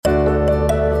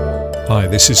Hi,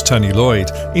 this is Tony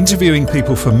Lloyd. Interviewing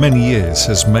people for many years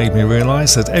has made me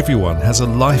realise that everyone has a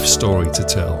life story to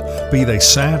tell, be they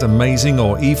sad, amazing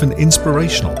or even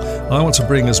inspirational. I want to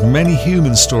bring as many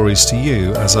human stories to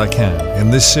you as I can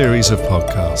in this series of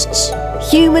podcasts.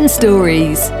 Human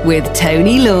Stories with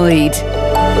Tony Lloyd.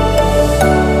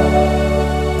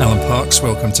 Alan Parks,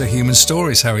 welcome to Human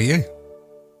Stories. How are you?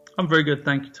 I'm very good,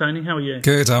 thank you, Tony. How are you?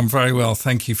 Good, I'm very well.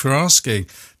 Thank you for asking.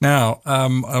 Now,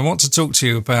 I want to talk to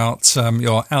you about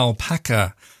your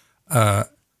alpaca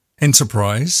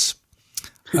enterprise.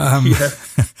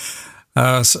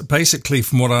 So basically,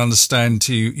 from what I understand,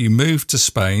 you moved to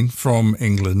Spain from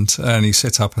England and you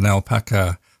set up an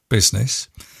alpaca business.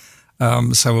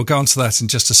 So we'll go on to that in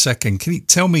just a second. Can you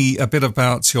tell me a bit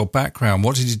about your background?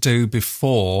 What did you do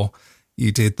before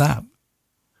you did that?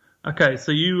 Okay,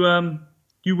 so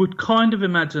you would kind of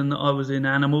imagine that I was in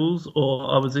animals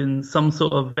or I was in some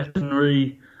sort of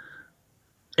veterinary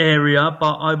area,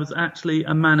 but I was actually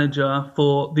a manager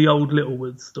for the old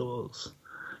Littlewood stores.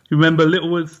 You remember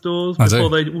Littlewood stores before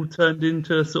they all turned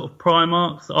into sort of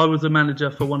Primarks? I was a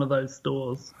manager for one of those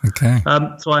stores. Okay.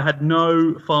 So I had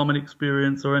no farming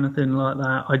experience or anything like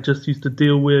that. I just used to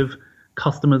deal with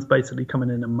customers basically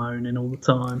coming in and moaning all the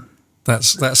time.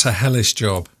 That's a hellish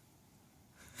job.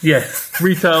 Yes,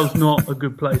 retail's not a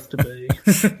good place to be.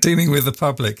 Dealing with the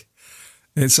public,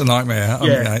 it's a nightmare.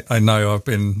 Yeah. I know I've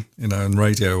been, in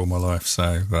radio all my life,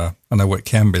 so I know what it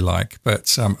can be like.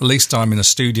 But at least I'm in a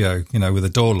studio, with the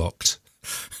door locked.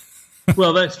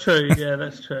 Well, that's true. Yeah,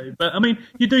 that's true. But I mean,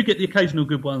 you do get the occasional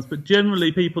good ones, but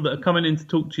generally people that are coming in to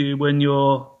talk to you when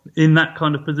you're in that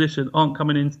kind of position aren't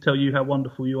coming in to tell you how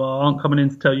wonderful you are, aren't coming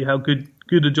in to tell you how good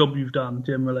a job you've done,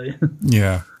 generally.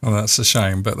 Yeah, well, that's a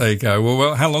shame, but there you go.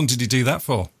 Well, how long did you do that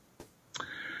for?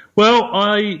 Well,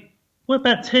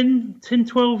 about 10,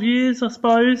 12 years, I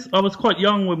suppose. I was quite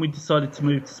young when we decided to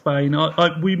move to Spain.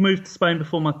 We moved to Spain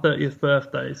before my 30th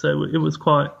birthday, so it was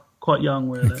quite young,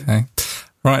 really. Okay.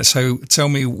 Right, so tell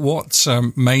me what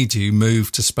made you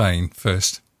move to Spain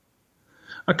first?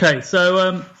 Okay,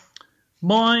 so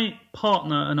my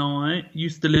partner and I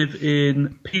used to live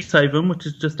in Peacehaven, which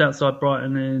is just outside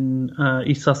Brighton in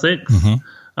East Sussex.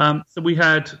 Mm-hmm. So we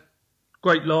had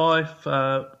great life,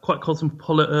 quite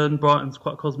cosmopolitan. Brighton's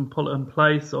quite a cosmopolitan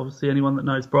place. Obviously, anyone that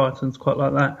knows Brighton's quite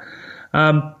like that.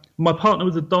 My partner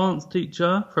was a dance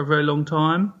teacher for a very long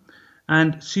time,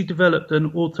 and she developed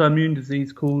an autoimmune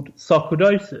disease called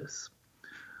sarcoidosis,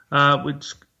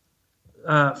 which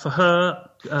for her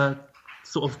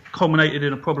sort of culminated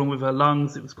in a problem with her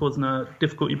lungs. It was causing her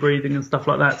difficulty breathing and stuff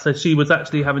like that. So she was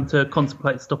actually having to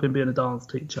contemplate stopping being a dance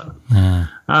teacher.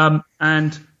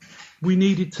 And we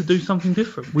needed to do something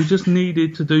different. We just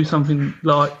needed to do something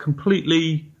like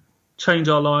completely change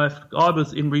our life. I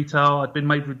was in retail. I'd been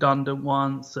made redundant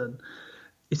once, and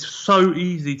it's so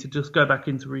easy to just go back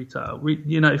into retail.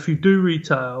 If you do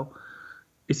retail,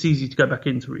 it's easy to go back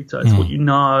into retail. It's what you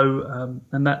know,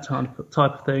 and that type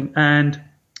of thing. And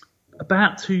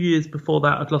about 2 years before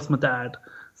that, I'd lost my dad.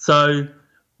 So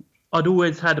I'd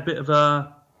always had a bit of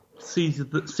a seize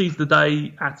the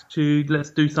day attitude.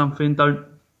 Let's do something. Don't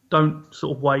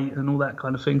sort of wait and all that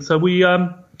kind of thing. So we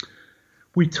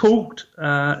talked,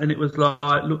 and it was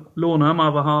like, look, Lorna, my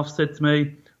other half, said to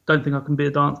me, don't think I can be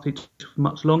a dance teacher for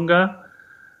much longer.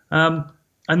 And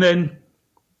then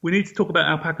we need to talk about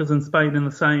alpacas in Spain in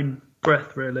the same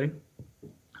breath, really.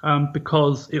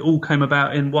 Because it all came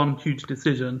about in one huge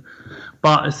decision.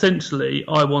 But essentially,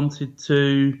 I wanted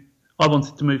to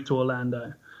move to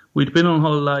Orlando. We'd been on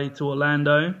holiday to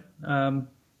Orlando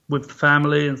with the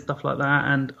family and stuff like that.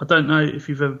 And I don't know if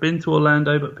you've ever been to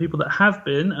Orlando, but people that have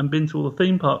been and been to all the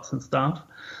theme parks and stuff,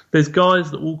 there's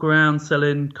guys that walk around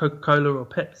selling Coca-Cola or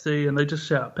Pepsi, and they just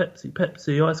shout, Pepsi,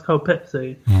 Pepsi, ice cold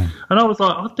Pepsi. And I was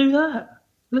like, I'll do that.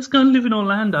 Let's go and live in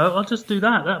Orlando. I'll just do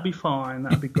that. That'd be fine.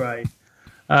 That'd be great.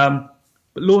 But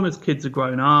Lorna's kids are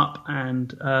grown up,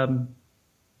 and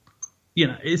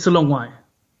it's a long way.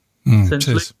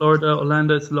 Essentially, Florida,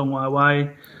 Orlando, it's a long way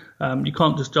away. You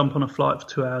can't just jump on a flight for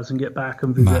 2 hours and get back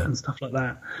and visit and stuff like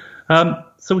that.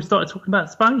 So we started talking about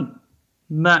Spain.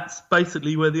 And that's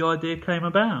basically where the idea came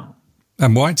about.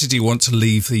 And why did you want to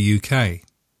leave the UK?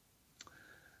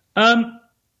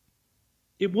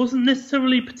 It wasn't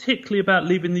necessarily particularly about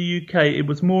leaving the UK. It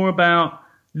was more about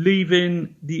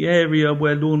leaving the area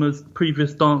where Lorna's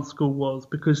previous dance school was,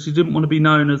 because she didn't want to be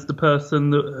known as the person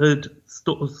that had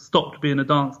stopped being a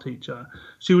dance teacher.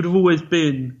 She would have always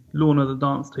been Lorna the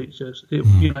dance teacher.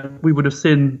 We would have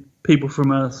seen people from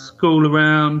her school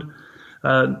around.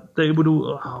 They would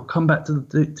all come back to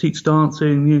teach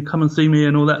dancing, come and see me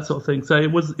and all that sort of thing. So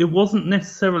it wasn't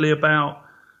necessarily about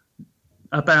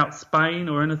about Spain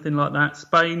or anything like that.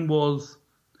 Spain was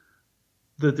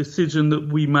the decision that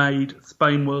we made.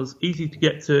 Spain was easy to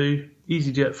get to,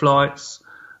 easy jet flights,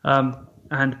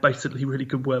 and basically really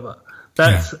good weather.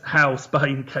 That's how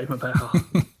Spain came about.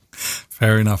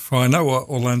 Fair enough. Well, I know what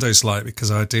Orlando's like because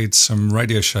I did some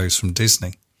radio shows from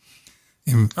Disney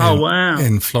in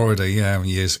Florida,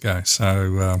 years ago.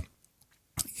 So,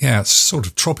 it's sort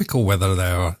of tropical weather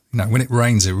there. When it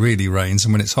rains, it really rains,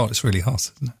 and when it's hot, it's really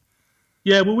hot, isn't it?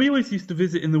 Yeah, well, we always used to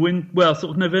visit in the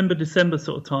sort of November, December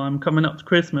sort of time, coming up to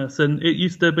Christmas, and it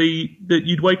used to be that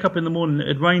you'd wake up in the morning, it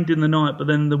had rained in the night, but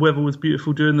then the weather was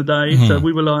beautiful during the day, so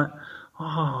we were like,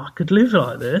 I could live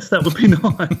like this. That would be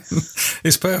nice.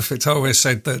 It's perfect. I always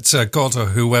said that God or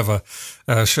whoever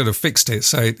should have fixed it.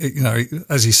 So,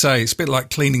 as you say, it's a bit like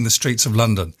cleaning the streets of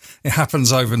London. It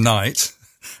happens overnight,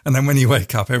 and then when you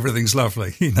wake up, everything's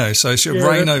lovely. So it should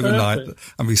rain overnight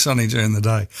and be sunny during the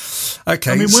day.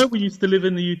 Okay. I mean, where we used to live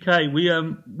in the UK,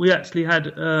 we actually had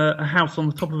a house on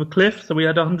the top of a cliff, so we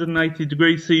had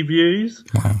 180-degree sea views.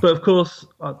 Wow. But of course,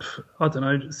 I don't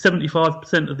know,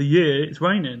 75% of the year it's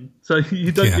raining, so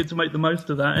you don't get to make the most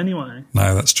of that anyway.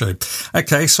 No, that's true.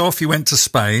 Okay, so off you went to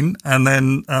Spain, and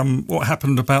then what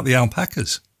happened about the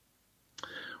alpacas?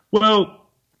 Well,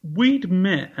 we'd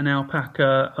met an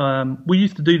alpaca. We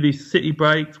used to do these city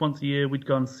breaks once a year. We'd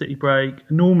go on city break,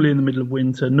 normally in the middle of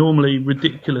winter, normally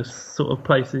ridiculous sort of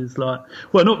places not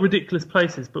ridiculous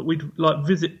places, but we'd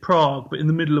visit Prague, but in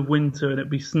the middle of winter, and it'd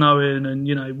be snowing,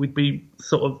 and we'd be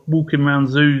sort of walking around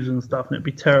zoos and stuff, and it'd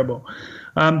be terrible.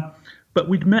 But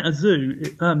we'd met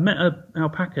an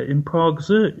alpaca in Prague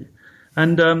Zoo,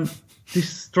 and this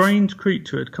strange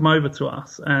creature had come over to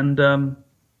us, and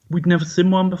we'd never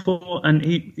seen one before, and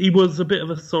he was a bit of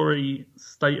a sorry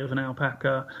state of an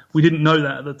alpaca. We didn't know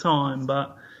that at the time,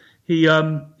 but he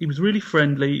was really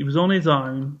friendly. He was on his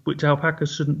own, which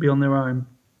alpacas shouldn't be on their own.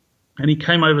 And he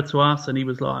came over to us, and he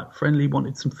was friendly,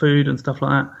 wanted some food and stuff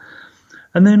like that.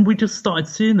 And then we just started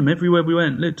seeing them everywhere we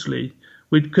went, literally.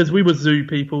 Because we were zoo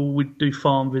people, we'd do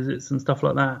farm visits and stuff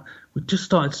like that. We just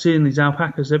started seeing these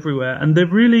alpacas everywhere, and they're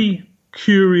really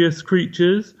curious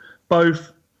creatures,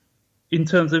 both in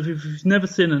terms of, if you've never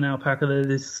seen an alpaca, they're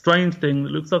this strange thing that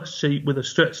looks like a sheep with a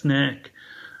stretched neck.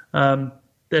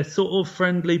 They're sort of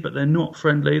friendly, but they're not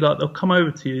friendly. They'll come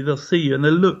over to you, they'll see you, and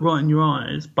they'll look right in your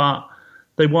eyes, but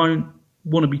they won't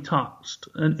want to be touched.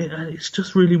 And it's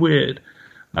just really weird.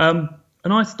 And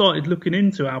I started looking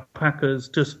into alpacas,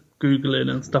 just Googling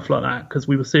and stuff like that, because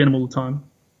we were seeing them all the time.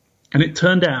 And it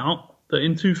turned out that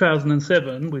in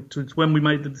 2007, which was when we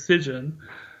made the decision,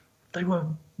 they were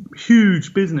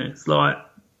huge business.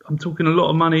 I'm talking a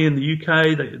lot of money in the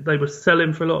UK. They were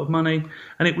selling for a lot of money,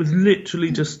 and it was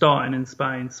literally just starting in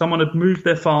Spain. Someone had moved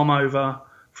their farm over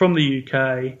from the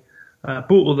UK,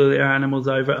 brought all of their animals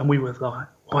over, and we were like,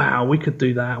 wow, we could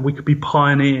do that. We could be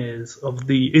pioneers of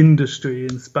the industry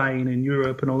in Spain, in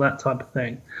Europe, and all that type of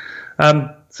thing.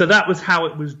 So that was how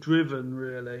it was driven,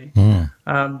 really.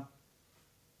 And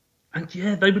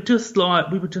they were just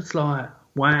we were just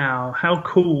wow, how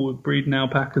cool would breeding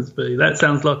alpacas be? That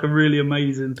sounds like a really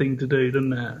amazing thing to do,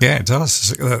 doesn't it? Yeah, it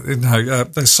does.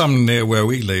 There's some near where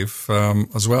we live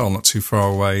as well, not too far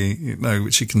away,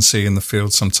 which you can see in the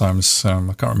field sometimes. I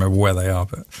can't remember where they are,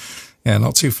 but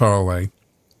not too far away.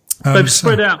 They've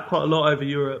spread out quite a lot over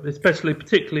Europe,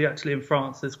 particularly actually in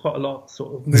France. There's quite a lot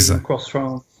sort of moving across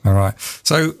France. All right.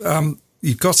 So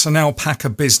you've got an alpaca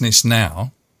business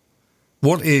now.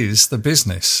 What is the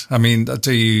business? I mean,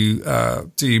 do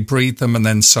you breed them and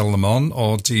then sell them on,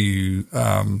 or do you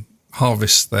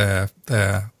harvest their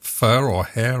fur or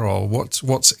hair, or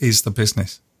what is the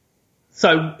business?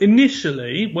 So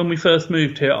initially, when we first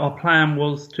moved here, our plan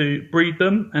was to breed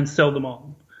them and sell them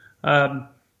on.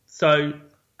 So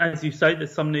as you say,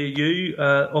 there's some near you.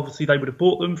 Obviously, they would have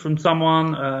bought them from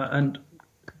someone, and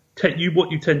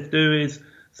what you tend to do is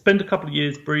spend a couple of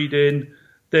years breeding.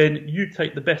 Then you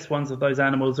take the best ones of those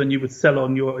animals and you would sell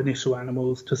on your initial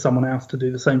animals to someone else to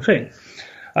do the same thing.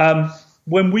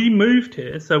 When we moved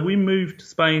here, so we moved to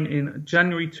Spain in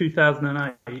January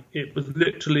 2008, it was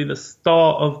literally the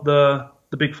start of the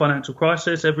big financial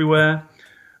crisis everywhere.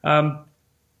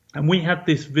 And we had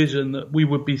this vision that we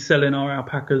would be selling our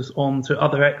alpacas on to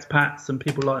other expats and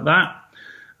people like that.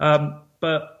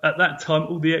 But at that time,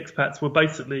 all the expats were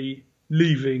basically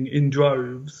leaving in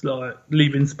droves,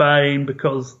 leaving Spain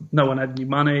because no one had any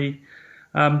money.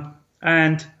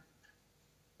 And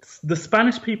the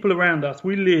Spanish people around us,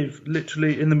 we live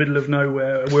literally in the middle of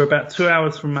nowhere. We're about 2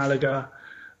 hours from Malaga.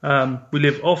 We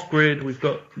live off-grid. We've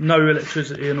got no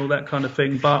electricity and all that kind of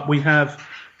thing. But we have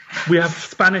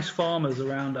Spanish farmers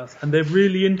around us, and they're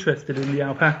really interested in the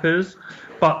alpacas.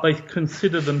 but they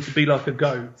consider them to be like a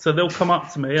goat. So they'll come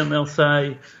up to me and they'll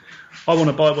say, I want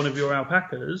to buy one of your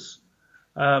alpacas.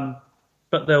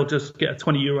 But they'll just get a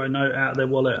 €20 note out of their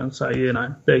wallet and say,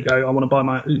 there you go, I want to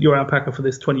buy your alpaca for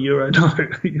this €20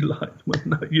 note. You're like, well,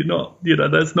 no, you're not.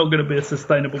 That's not going to be a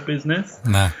sustainable business.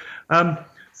 No.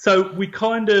 So we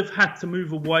kind of had to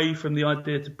move away from the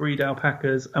idea to breed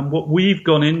alpacas. And what we've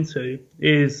gone into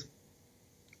is,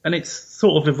 and it's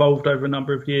sort of evolved over a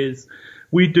number of years,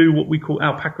 we do what we call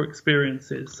alpaca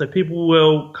experiences. So people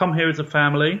will come here as a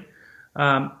family.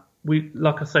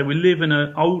 Like I say, we live in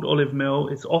an old olive mill.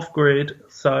 It's off grid,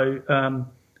 so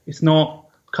it's not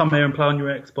come here and play on your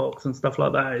Xbox and stuff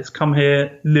like that. It's come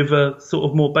here, live a sort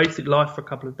of more basic life for a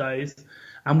couple of days,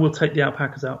 and we'll take the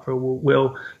alpacas out for a walk.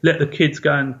 We'll let the kids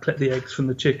go and collect the eggs from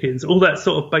the chickens, all that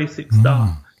sort of basic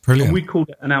stuff. Brilliant. And we call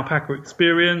it an alpaca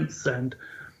experience, and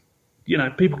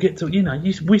people get to,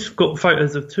 we've got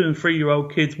photos of 2 and 3 year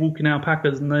old kids walking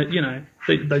alpacas, and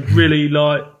they really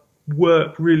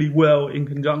work really well in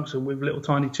conjunction with little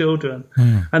tiny children.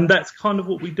 And that's kind of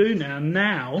what we do now.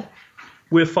 Now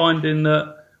we're finding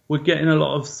that we're getting a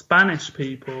lot of Spanish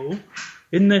people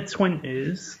in their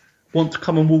 20s want to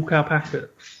come and walk alpacas.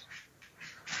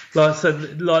 Like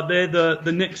they're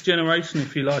the next generation,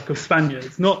 if you like, of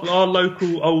Spaniards. Not our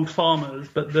local old farmers,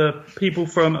 but the people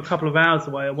from a couple of hours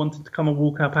away are wanting to come and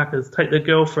walk alpacas, take their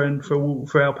girlfriend for a walk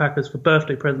for alpacas for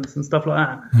birthday presents and stuff like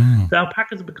that. The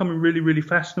alpacas are becoming really, really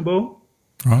fashionable.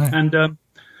 Right. And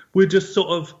we're just sort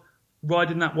of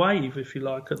riding that wave, if you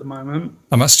like, at the moment.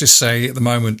 I must just say at the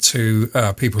moment to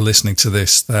people listening to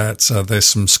this that there's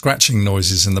some scratching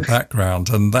noises in the background,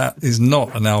 and that is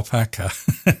not an alpaca.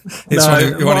 It's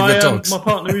one of your dogs. My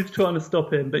partner is trying to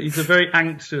stop him, but he's a very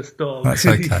anxious dog. That's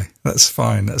okay. That's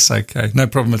fine. That's okay. No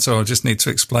problem at all. I just need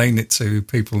to explain it to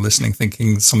people listening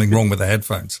thinking something wrong with their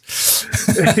headphones.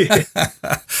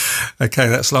 Okay,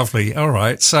 that's lovely. All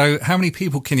right. So how many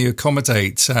people can you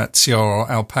accommodate at your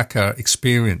alpaca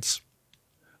experience?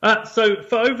 So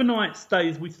for overnight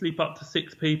stays, we sleep up to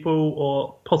 6 people,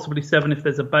 or possibly 7 if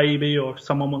there's a baby, or if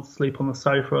someone wants to sleep on the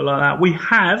sofa or like that. We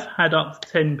have had up to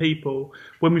 10 people.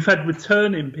 When we've had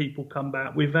returning people come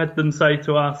back, we've had them say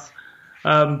to us,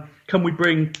 can we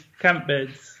bring camp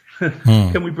beds?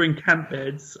 Can we bring camp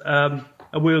beds? And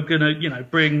we're going to,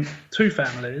 bring 2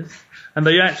 families. And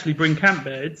they actually bring camp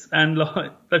beds, and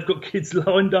they've got kids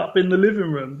lined up in the living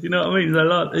room. Do you know what I mean?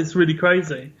 It's really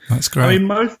crazy. That's great. I mean,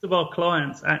 most of our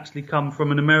clients actually come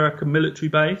from an American military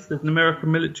base. There's an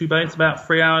American military base about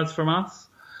 3 hours from us,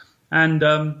 and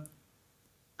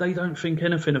they don't think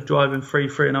anything of driving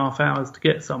 3.5 hours to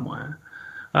get somewhere.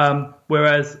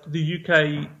 Whereas the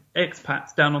UK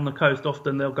expats down on the coast,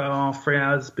 often they'll go, 3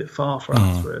 hours is a bit far for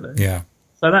us, really. Yeah.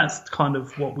 So that's kind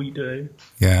of what we do.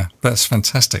 Yeah, that's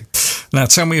fantastic. Now,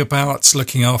 tell me about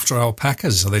looking after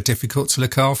alpacas. Are they difficult to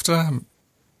look after?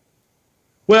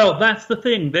 Well, that's the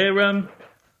thing.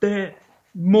 They're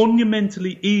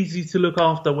monumentally easy to look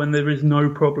after when there is no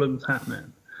problems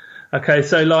happening. Okay,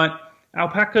 so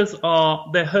alpacas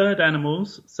they're herd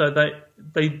animals, so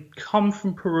they come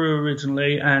from Peru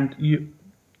originally, and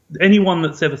anyone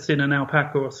that's ever seen an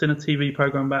alpaca or seen a TV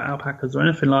program about alpacas or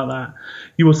anything like that,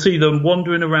 you will see them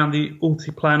wandering around the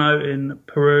Altiplano in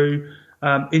Peru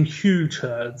in huge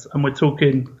herds, and we're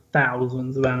talking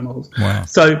thousands of animals. Wow.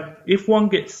 So if one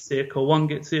gets sick or one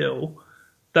gets ill,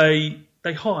 they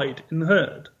hide in the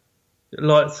herd.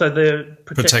 So they're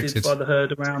protected by the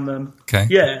herd around them. Okay.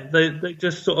 Yeah, they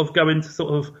just sort of go into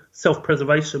sort of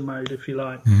self-preservation mode, if you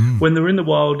like. When they're in the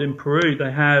wild in Peru,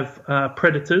 they have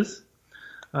predators.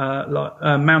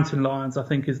 Mountain lions, I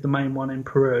think, is the main one in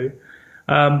Peru.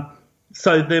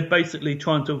 So they're basically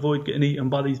trying to avoid getting eaten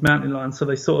by these mountain lions. So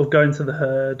they sort of go into the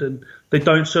herd, and they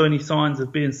don't show any signs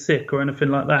of being sick or anything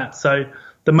like that. So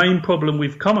the main problem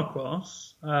we've come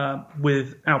across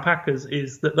with alpacas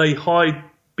is that they hide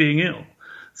being ill.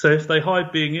 So if they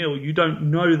hide being ill, you don't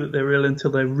know that they're ill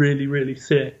until they're really, really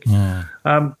sick. Yeah.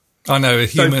 I know a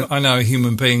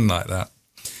human being like that.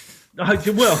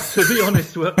 Well, to be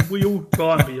honest, we all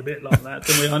try and be a bit like that,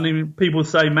 don't we? I mean, people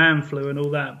say man flu and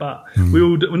all that, but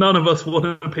none of us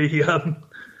want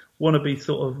to be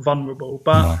sort of vulnerable.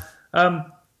 But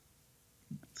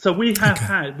so we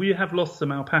have lost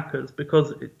some alpacas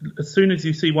because as soon as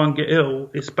you see one get ill,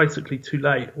 it's basically too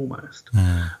late almost.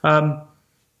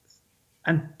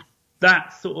 And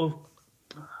that sort of,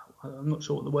 I'm not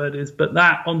sure what the word is, but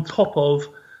that on top of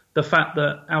the fact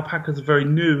that alpacas are very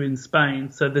new in Spain,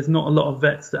 so there's not a lot of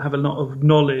vets that have a lot of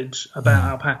knowledge about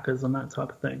alpacas and that type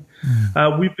of thing.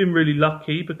 We've been really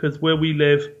lucky because where we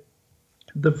live,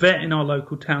 the vet in our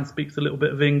local town speaks a little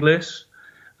bit of English.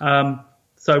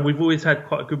 So we've always had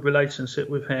quite a good relationship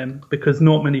with him because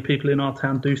not many people in our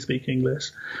town do speak English.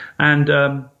 And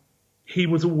he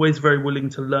was always very willing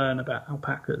to learn about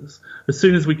alpacas. As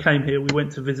soon as we came here, we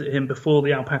went to visit him before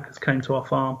the alpacas came to our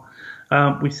farm.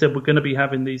 We said, we're going to be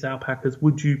having these alpacas.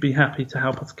 Would you be happy to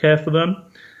help us care for them?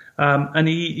 And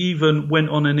he even went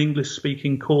on an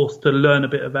English-speaking course to learn a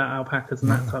bit about alpacas and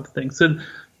that type of thing. So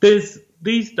there's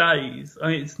these days, I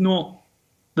mean, it's not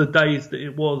the days that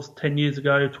it was 10 years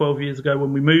ago, 12 years ago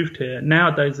when we moved here.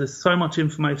 Nowadays, there's so much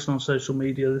information on social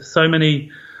media. There's so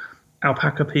many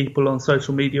alpaca people on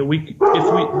social media. Sorry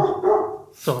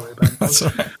about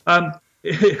that.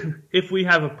 If we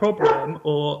have a problem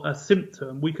or a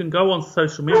symptom, we can go on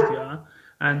social media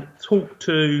and talk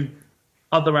to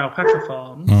other alpaca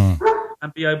farms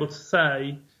and be able to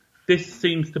say, this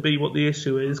seems to be what the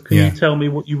issue is. Can you tell me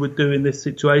what you would do in this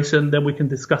situation? Then we can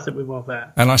discuss it with our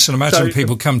vet. And I should imagine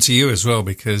people come to you as well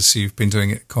because you've been doing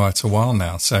it quite a while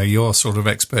now. So you're sort of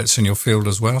experts in your field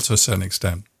as well to a certain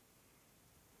extent.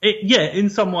 In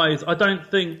some ways. I don't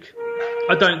think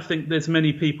there's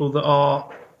many people that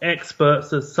are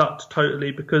experts as such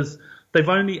totally because they've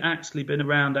only actually been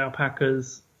around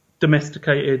alpacas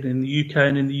domesticated in the UK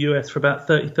and in the US for about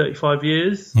 35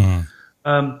 years.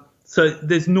 So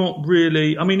there's not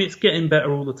really, I mean, it's getting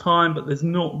better all the time, but there's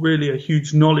not really a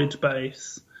huge knowledge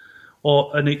base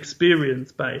or an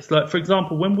experience base. Like, for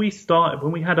example, when we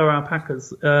had our alpacas,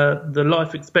 the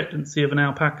life expectancy of an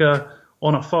alpaca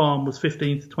on a farm was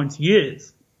 15 to 20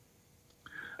 years.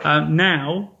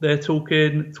 Now they're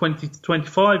talking 20 to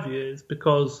 25 years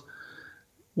because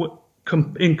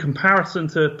in comparison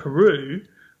to Peru,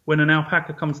 when an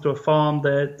alpaca comes to a farm,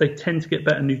 they tend to get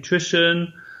better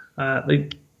nutrition,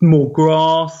 more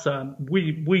grass.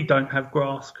 We don't have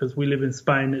grass because we live in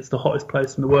Spain. It's the hottest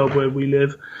place in the world where we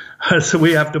live. So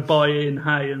we have to buy in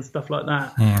hay and stuff like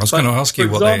that. I was going to ask you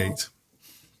what they eat.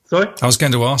 Sorry? I was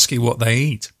going to ask you what they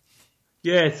eat.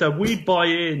 Yeah, so we buy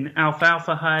in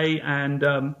alfalfa hay and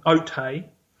oat hay.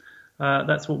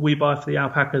 That's what we buy for the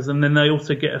alpacas. And then they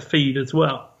also get a feed as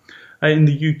well. In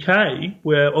the UK,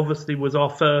 where obviously was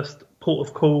our first port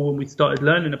of call when we started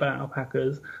learning about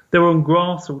alpacas, they're on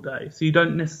grass all day. So you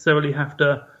don't necessarily have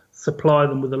to supply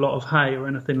them with a lot of hay or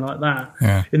anything like that.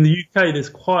 Yeah. In the UK, there's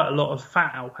quite a lot of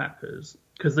fat alpacas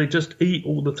because they just eat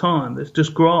all the time. There's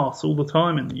just grass all the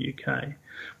time in the UK.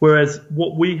 Whereas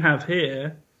what we have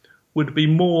here would be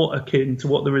more akin to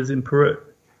what there is in Peru.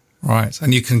 Right.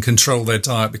 And you can control their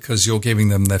diet because you're giving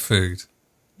them their food.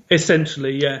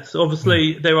 Essentially, yes.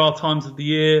 Obviously, there are times of the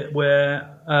year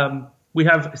where we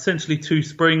have essentially two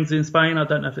springs in Spain. I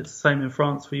don't know if it's the same in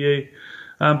France for you.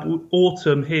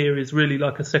 Autumn here is really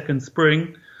like a second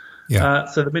spring. Yeah.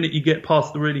 So the minute you get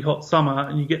past the really hot summer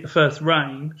and you get the first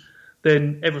rain,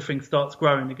 then everything starts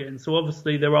growing again. So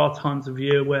obviously there are times of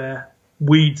year where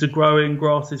weeds are growing,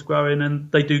 grass is growing,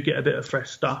 and they do get a bit of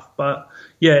fresh stuff. But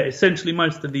yeah, essentially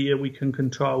most of the year we can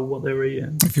control what they're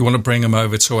eating. If you want to bring them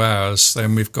over to ours,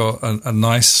 then we've got a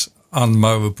nice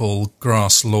unmowable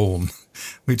grass lawn,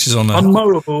 which is on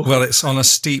unmowable. Well, it's on a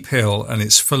steep hill and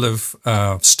it's full of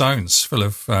stones, full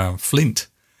of flint.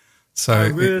 So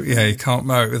really? You can't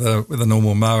mow it with a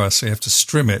normal mower, so you have to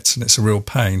strim it, and it's a real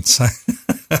pain. So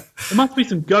there must be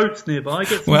some goats nearby.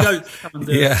 Get some goats to come and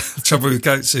do it. The trouble with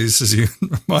goats is, as you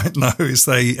might know, is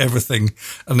they eat everything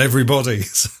and everybody.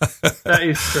 So, that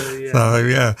is true.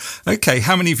 Yeah. So okay.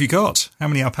 How many have you got? How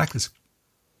many alpacas?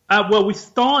 Well, we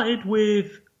started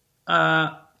with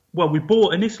we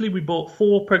bought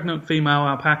 4 pregnant female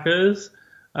alpacas.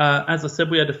 As I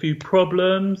said, we had a few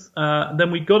problems.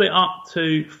 Then we got it up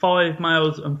to 5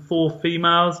 males and 4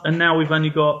 females, and now we've only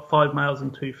got 5 males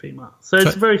and 2 females. So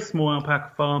it's a very small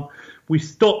alpaca farm. We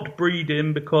stopped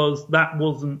breeding because that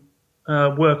wasn't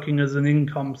working as an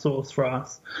income source for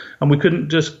us, and we couldn't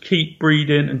just keep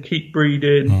breeding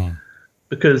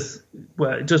because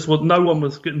it just was, no one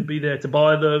was going to be there to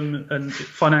buy them, and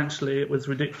financially it was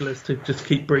ridiculous to just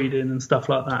keep breeding and stuff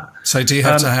like that. So do you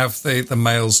have to have the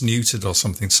males neutered or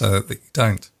something so that you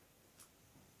don't?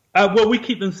 We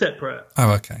keep them separate.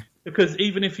 Oh, okay. Because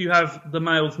even if you have the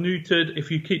males neutered, if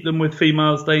you keep them with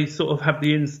females, they sort of have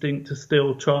the instinct to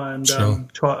still try and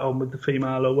try it on with the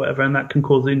female or whatever, and that can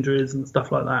cause injuries and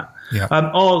stuff like that. Yeah.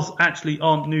 Ours actually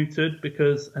aren't neutered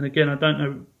because, and again, I don't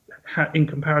know in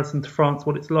comparison to France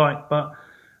what it's like, but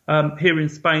here in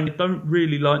Spain they don't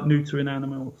really like neutering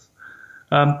animals.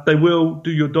 They will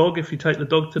do your dog if you take the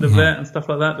dog to the vet and stuff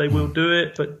like that. They will do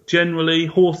it, but generally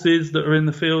horses that are in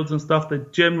the fields and stuff, they're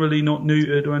generally not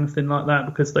neutered or anything like that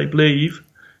because they believe,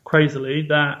 crazily,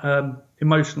 that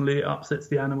emotionally it upsets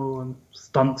the animal and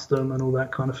stunts them and all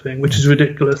that kind of thing, which is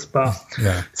ridiculous, but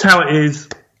it's how it is.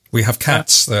 We have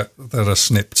cats that are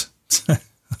snipped.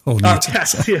 Or neutered.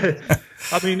 Cats, yeah.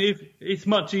 I mean, it's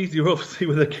much easier, obviously,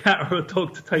 with a cat or a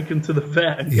dog to take them to the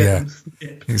vet and get them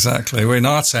snipped. Exactly. Well, in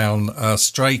our town,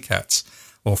 stray cats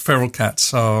or feral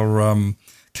cats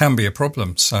can be a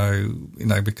problem. So,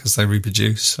 because they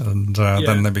reproduce and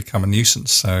then they become a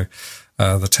nuisance. So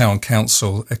the town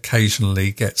council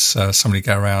occasionally gets somebody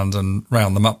go around and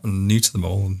round them up and neuter them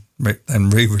all and then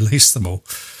re-release them all.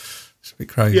 It's a bit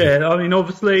crazy. Yeah, I mean,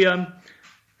 obviously,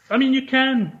 you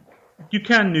can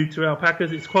neuter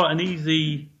alpacas. It's quite an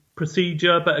easy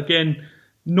procedure, but again,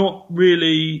 not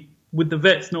really with the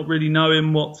vets not really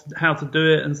knowing how to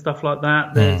do it and stuff like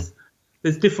that.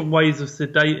 There's different ways of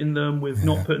sedating them with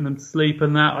not putting them to sleep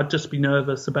and that. I'd just be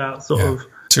nervous about sort of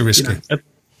too risky.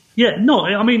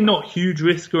 Not huge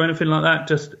risk or anything like that.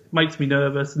 Just makes me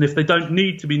nervous. And if they don't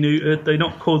need to be neutered, they're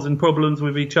not causing problems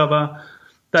with each other.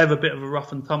 They have a bit of a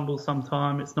rough and tumble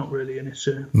sometime. It's not really an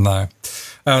issue. No.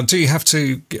 Do you have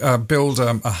to build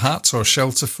a hut or a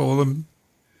shelter for them?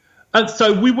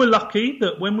 So we were lucky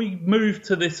that when we moved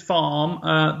to this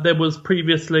farm, there was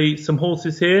previously some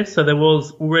horses here. So there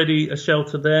was already a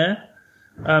shelter there.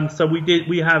 So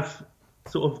we have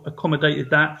sort of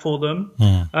accommodated that for them.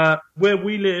 Where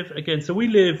we live, again, so we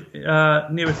live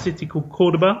near a city called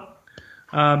Cordoba.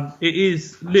 It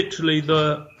is literally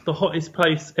the hottest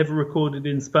place ever recorded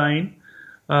in Spain.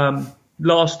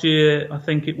 Last year, I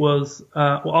think it was,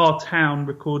 our town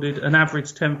recorded an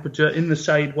average temperature in the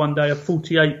shade one day of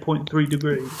 48.3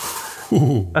 degrees.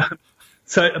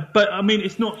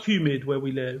 It's not humid where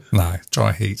we live. No,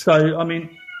 dry heat. So,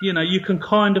 you can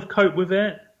kind of cope with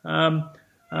it.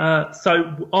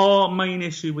 So our main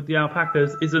issue with the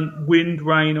alpacas isn't wind,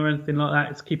 rain or anything like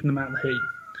that. It's keeping them out of the heat.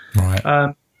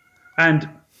 Right. And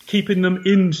keeping them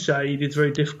in shade is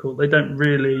very difficult. They don't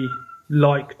really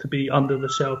like to be under the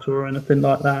shelter or anything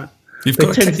like that. They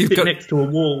tend to sit next to a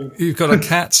wall. You've got a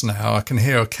cat now. I can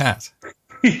hear a cat.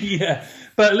 Yeah,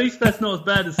 but at least that's not as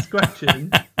bad as scratching.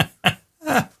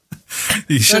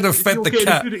 You should have fed the cat. You're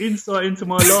getting a good insight into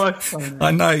my life, Tony.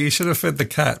 I know, you should have fed the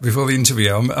cat before the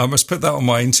interview. I must put that on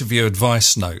my interview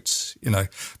advice notes.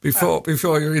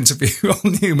 Before your interview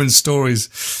on Human Stories,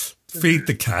 feed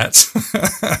the cat.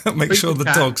 Make sure the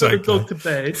dog's okay. Put the dog to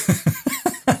bed.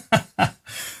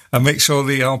 And make sure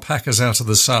the alpaca's out of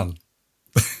the sun.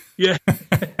 Yeah.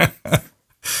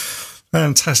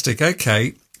 Fantastic.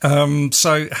 Okay.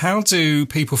 So how do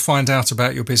people find out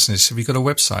about your business? Have you got a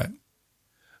website?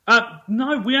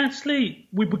 No, we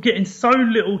were getting so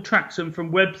little traction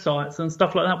from websites and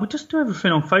stuff like that. We just do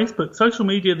everything on Facebook. Social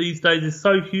media these days is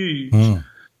so huge.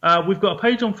 We've got a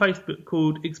page on Facebook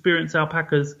called Experience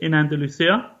Alpacas in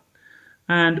Andalusia.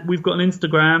 And we've got an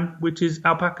Instagram, which is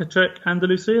Alpaca Trek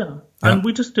Andalusia. And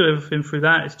we just do everything through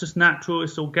that. It's just natural.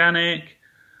 It's organic.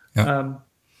 Yeah.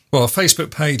 Well, a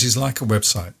Facebook page is like a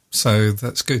website. So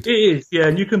that's good. It is, yeah.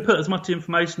 And you can put as much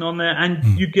information on there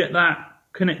and you get that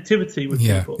connectivity with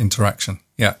people. Interaction.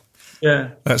 Yeah. Yeah.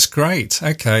 That's great.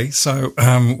 Okay. So,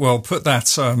 put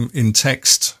that in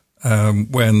text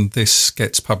when this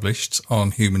gets published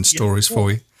on Human Stories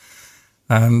for you.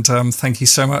 And thank you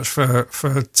so much for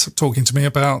talking to me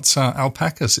about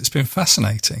alpacas. It's been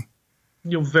fascinating.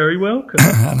 You're very welcome.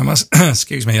 And I must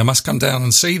come down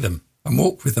and see them and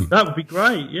walk with them. That would be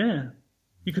great, yeah.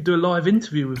 You could do a live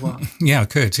interview with one. Yeah, I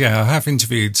could. Yeah, I have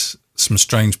interviewed some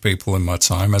strange people in my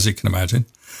time, as you can imagine.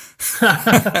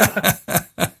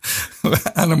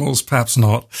 Animals, perhaps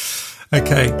not.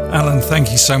 Okay, Alan,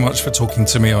 thank you so much for talking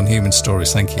to me on Human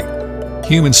Stories. Thank you.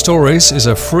 Human Stories is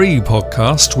a free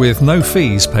podcast with no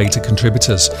fees paid to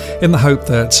contributors in the hope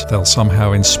that they'll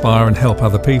somehow inspire and help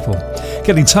other people.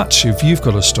 Get in touch if you've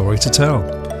got a story to tell.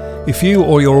 If you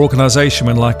or your organisation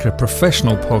would like a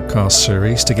professional podcast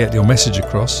series to get your message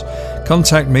across,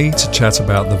 contact me to chat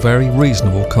about the very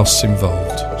reasonable costs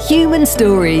involved. Human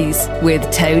Stories with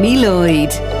Tony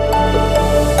Lloyd.